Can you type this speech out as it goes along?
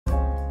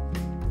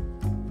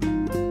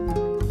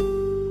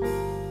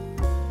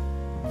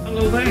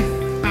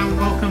there, and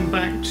welcome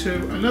back to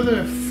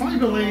another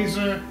fiber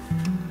laser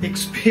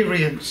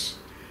experience.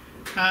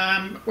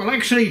 Well,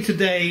 actually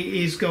today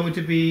is going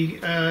to be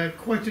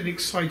quite an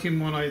exciting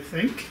one, I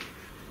think,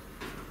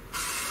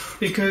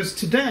 because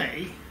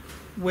today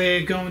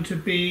we're going to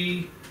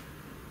be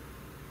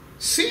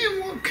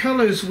seeing what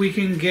colors we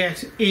can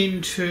get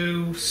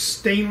into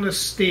stainless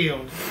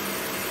steel.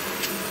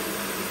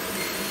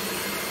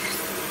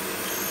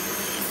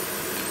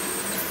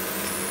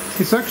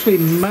 It's actually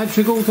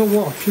magical to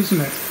watch, isn't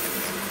it?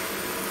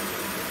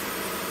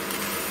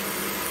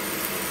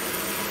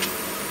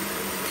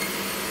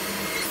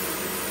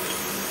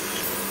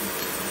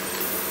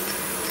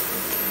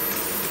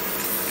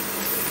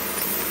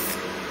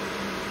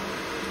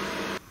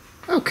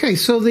 Okay,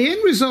 so the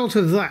end result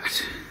of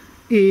that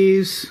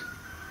is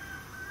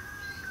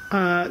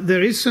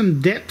there is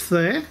some depth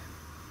there,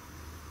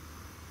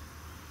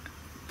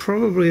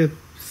 probably a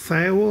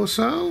thou or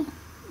so,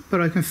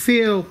 but I can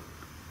feel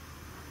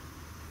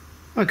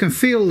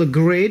the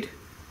grid.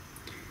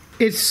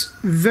 It's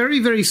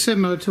very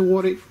similar to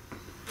what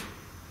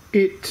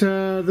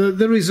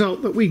the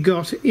result that we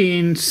got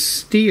in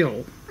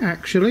steel,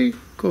 actually.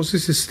 Of course,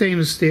 this is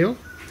stainless steel.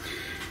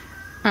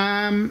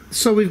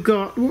 So we've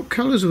got, what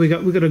colours have we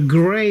got? We've got a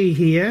grey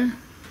here,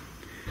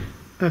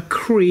 a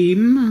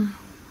cream,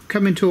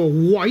 coming to a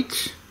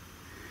white,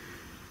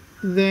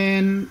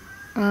 then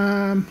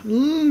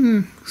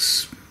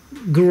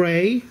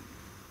grey.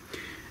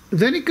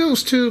 Then it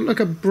goes to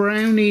like a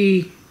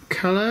browny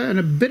colour and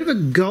a bit of a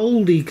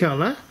goldy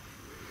colour.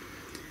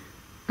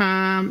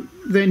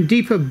 Then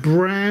deeper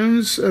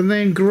browns, and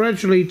then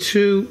gradually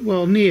to,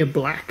 well, near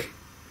black.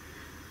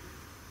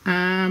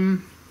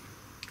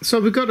 So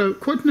we've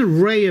got quite an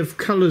array of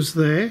colours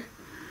there.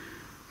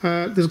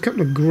 There's a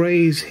couple of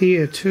greys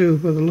here too,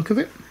 by the look of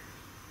it.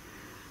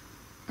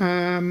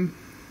 And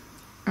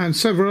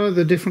several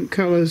other different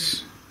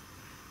colours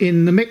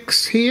in the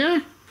mix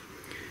here.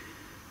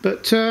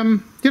 But,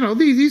 you know,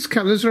 these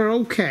colours are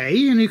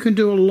okay, and you can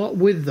do a lot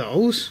with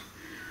those.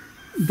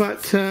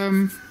 But,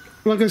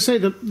 like I say,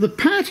 the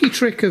party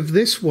trick of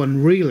this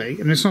one, really,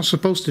 and it's not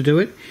supposed to do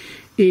it,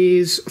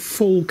 is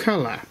full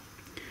colour.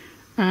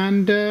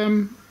 And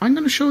I'm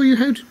going to show you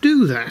how to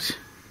do that.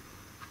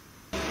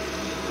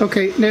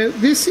 Okay, now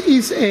this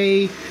is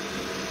a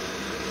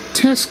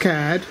test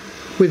CAD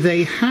with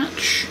a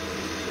hatch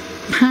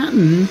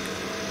pattern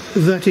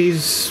that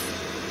is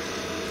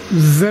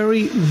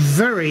very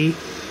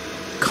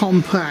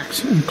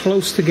compact and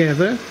close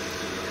together,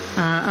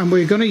 and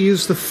we're going to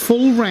use the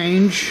full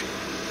range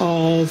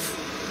of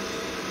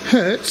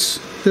hertz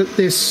that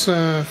this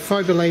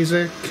fiber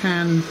laser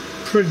can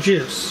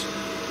produce.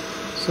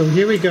 So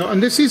here we go,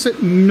 and this is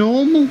at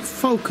normal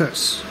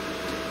focus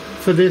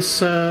for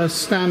this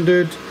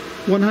standard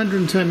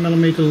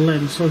 110mm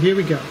lens. So here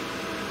we go.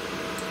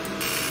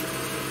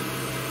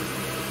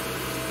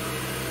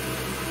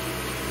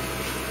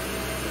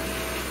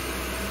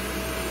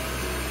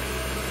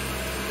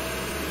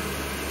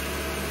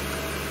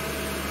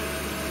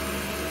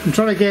 I'm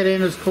trying to get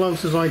in as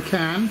close as I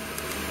can.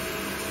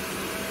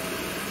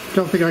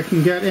 Don't think I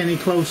can get any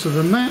closer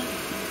than that.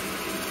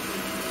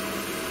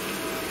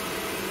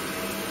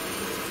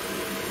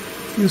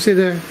 You can see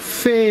they're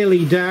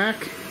fairly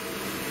dark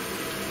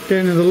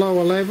down in the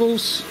lower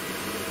levels.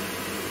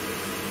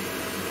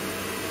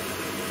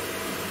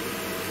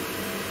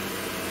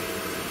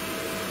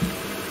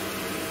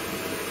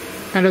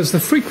 And as the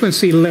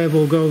frequency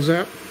level goes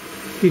up,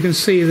 you can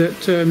see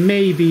that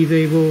maybe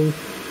they will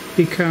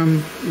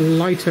become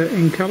lighter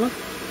in colour.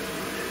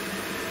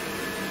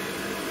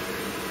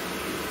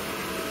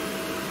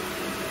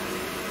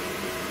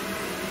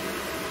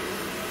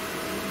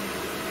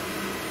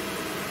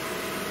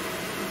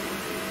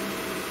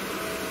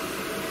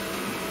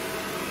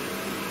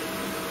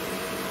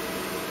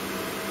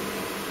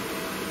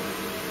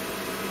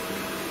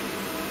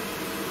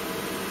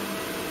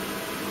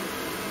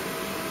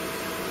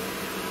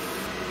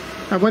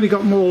 And when you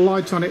got more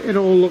light on it, it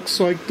all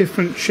looks like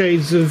different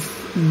shades of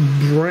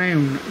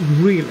brown,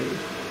 really.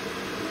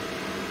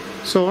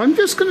 So I'm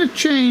just going to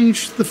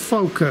change the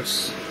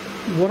focus.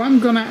 What I'm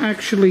going to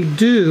actually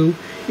do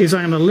is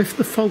I'm going to lift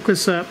the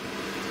focus up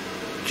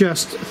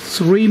just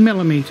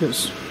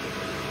 3mm.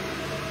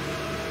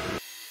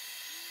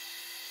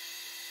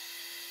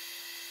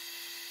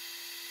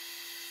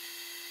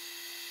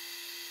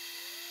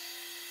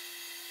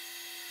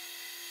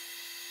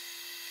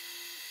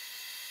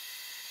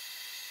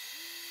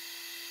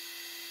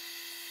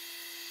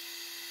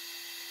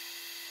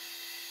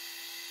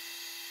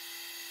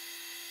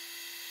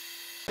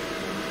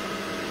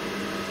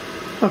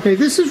 Okay,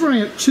 this is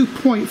running at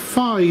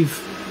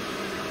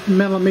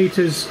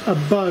 2.5mm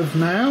above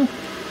now,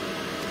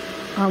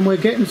 and we're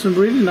getting some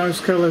really nice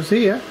colours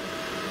here.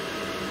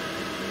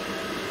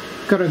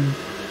 Got a,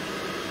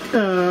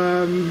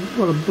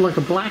 well, like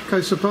a black,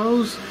 I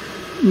suppose,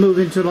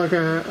 moving to like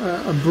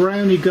a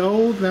browny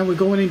gold. Now we're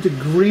going into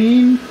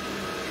green.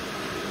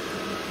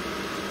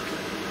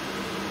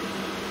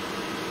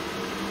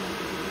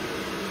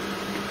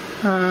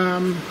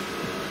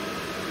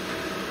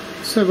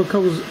 several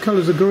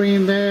colours of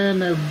green there,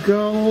 now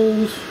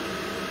gold.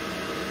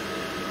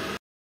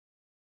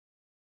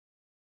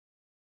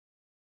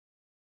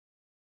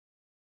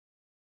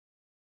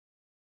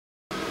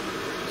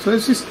 So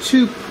this is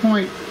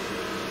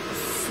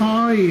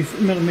 2.5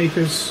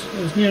 millimeters,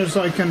 as near as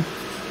I can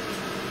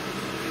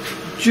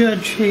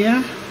judge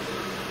here.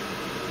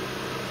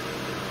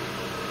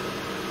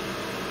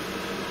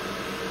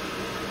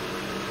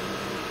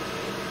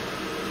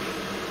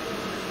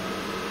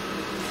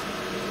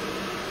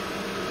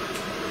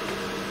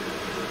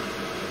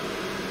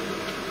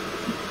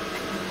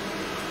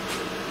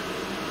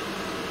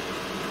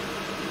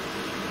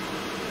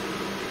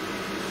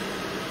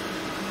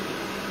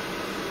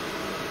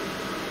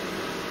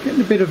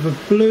 Getting a bit of a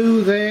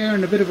blue there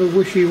and a bit of a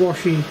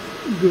wishy-washy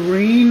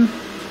green.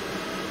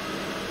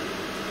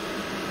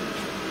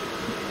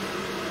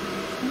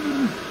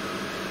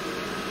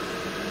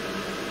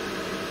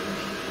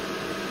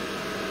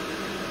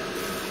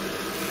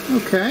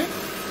 Okay,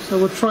 so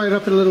we'll try it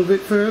up a little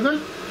bit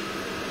further.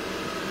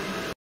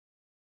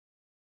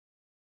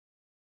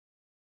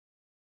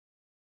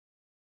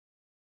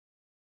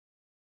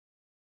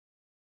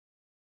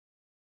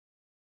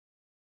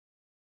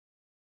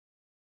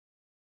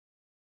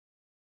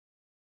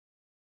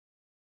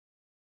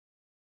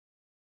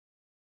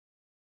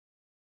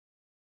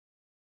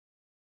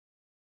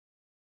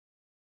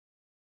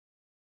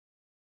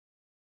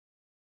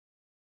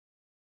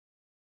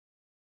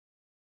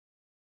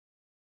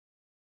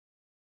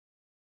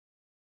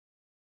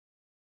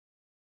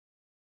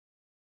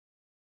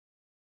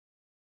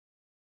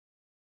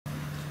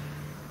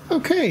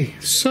 Okay,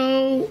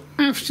 so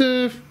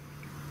after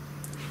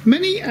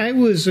many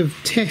hours of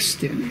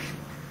testing,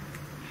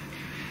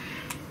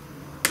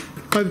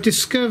 I've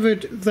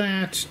discovered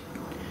that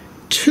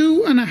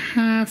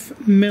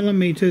 2.5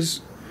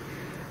 millimeters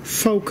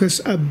focus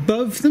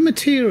above the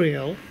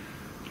material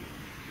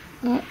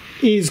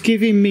is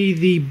giving me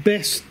the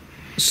best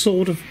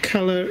sort of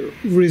color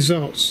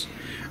results.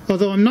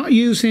 Although I'm not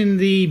using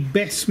the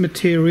best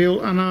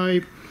material, and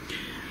I've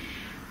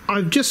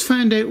just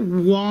found out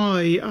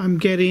why I'm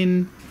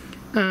getting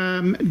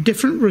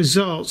different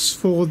results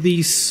for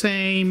the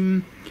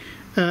same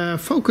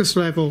focus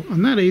level,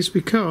 and that is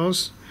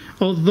because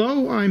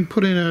although I'm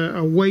putting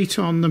a weight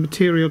on the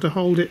material to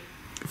hold it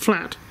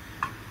flat,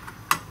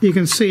 you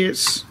can see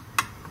it's,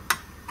 I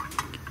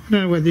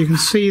don't know whether you can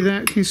see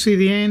that, can you see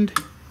the end?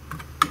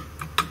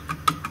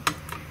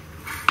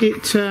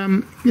 It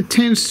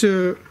tends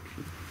to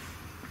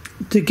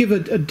give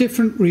a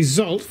different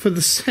result for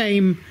the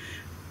same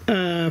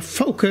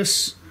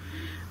focus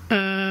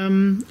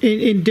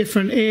in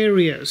different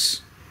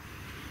areas.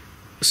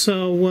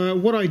 So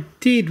what I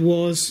did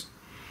was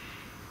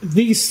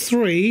these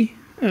three,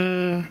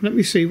 let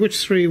me see, which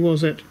three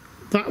was it?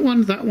 That one,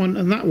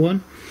 and that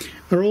one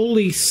are all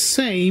the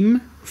same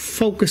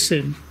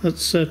focusing.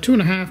 That's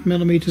 2.5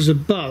 millimeters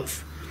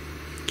above.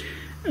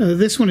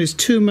 This one is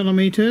 2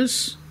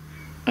 millimeters,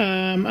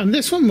 and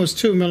this one was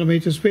 2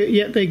 millimeters, but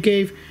yet they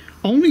gave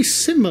only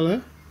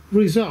similar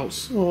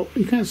results. Well,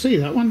 you can't see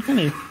that one, can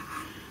you?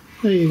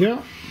 There you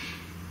go.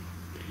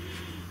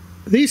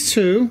 These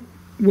two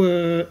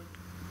were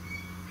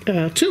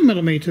 2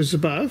 millimeters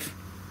above,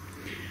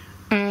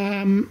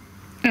 and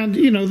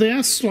you know, they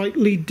are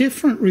slightly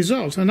different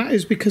results, and that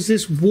is because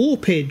this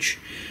warpage,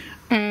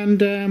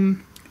 and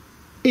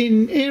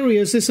in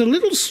areas it's a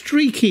little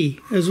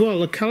streaky as well.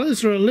 The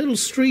colours are a little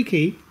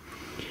streaky,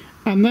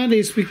 and that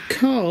is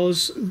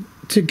because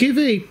to give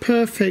a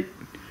perfect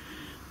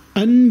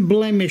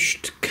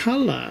unblemished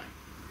colour,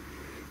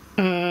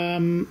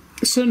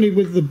 certainly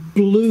with the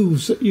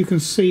blues that you can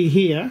see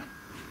here,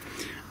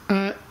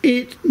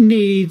 it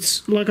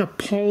needs like a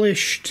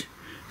polished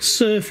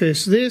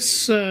surface.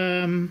 This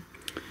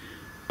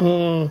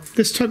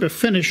this type of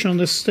finish on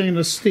this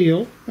stainless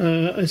steel,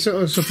 I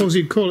suppose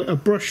you'd call it a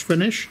brush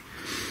finish.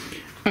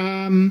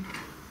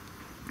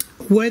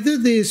 Whether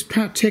there's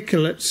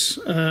particulates,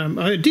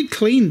 I did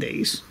clean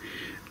these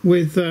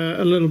with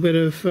a little bit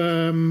of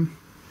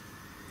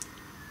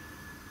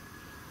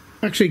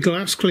actually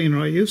glass cleaner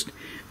I used.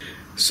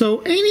 So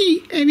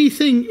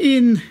anything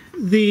in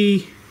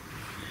the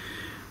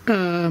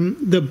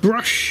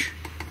brush,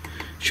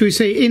 should we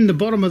say in the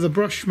bottom of the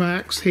brush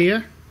marks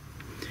here,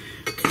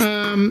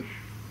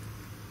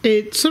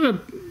 it sort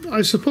of,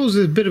 I suppose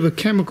there's a bit of a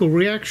chemical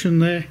reaction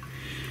there,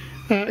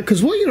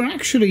 because what you're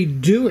actually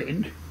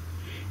doing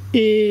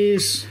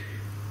is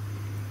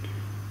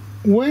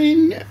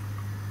when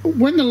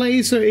the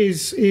laser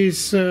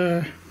is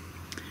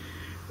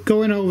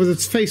going over the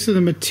face of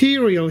the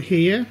material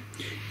here,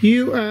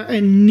 you are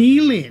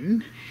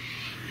annealing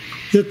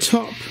the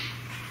top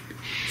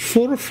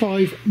 4 or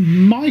 5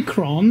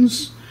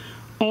 microns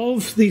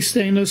of the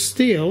stainless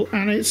steel,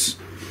 and it's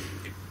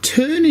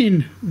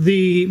turning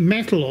the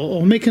metal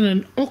or making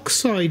an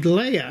oxide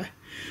layer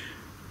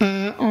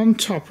on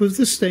top of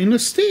the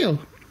stainless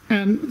steel,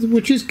 and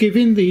which is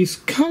giving these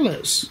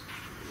colors.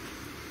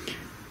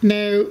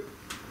 Now,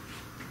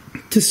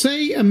 to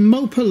say a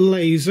MOPA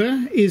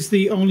laser is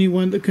the only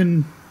one that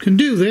can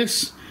do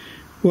this,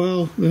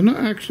 Well, they're not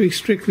actually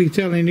strictly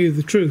telling you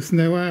the truth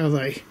now, are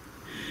they?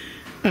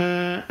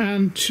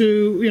 And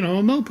to, you know,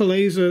 a Mopa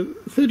laser,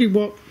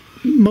 30-watt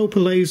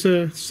Mopa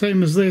laser,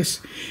 same as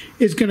this,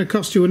 is going to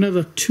cost you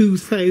another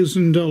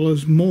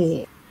 $2,000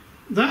 more.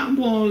 That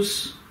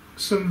was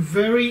some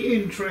very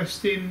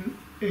interesting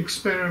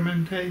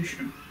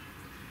experimentation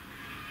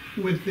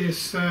with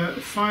this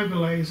fibre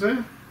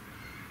laser.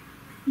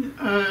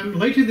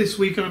 Later this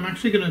week I'm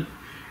actually going to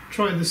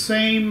try the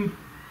same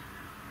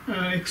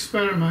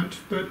experiment,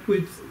 but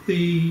with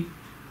the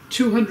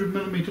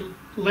 200mm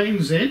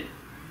lens in.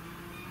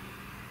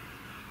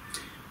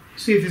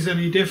 See if there's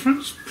any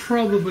difference.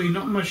 Probably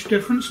not much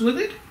difference with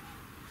it.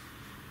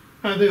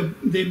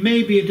 There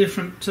may be a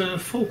different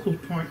focal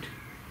point.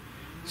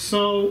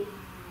 So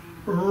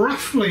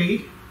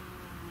roughly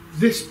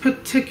this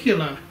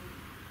particular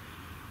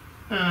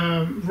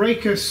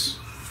Raycus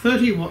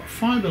 30-watt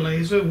fibre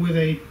laser with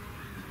a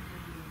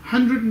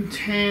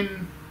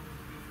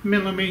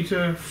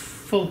 110mm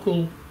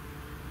focal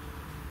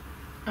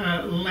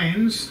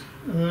lens,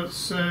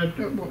 that's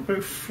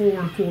about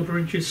 4 1/4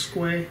 inches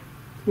square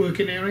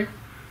working area.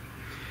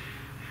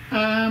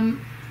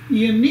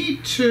 You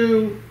need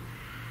to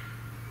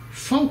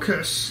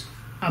focus,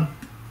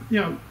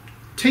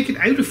 take it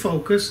out of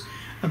focus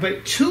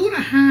about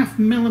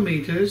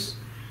 2.5mm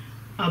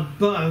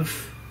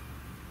above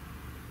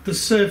the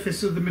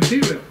surface of the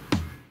material.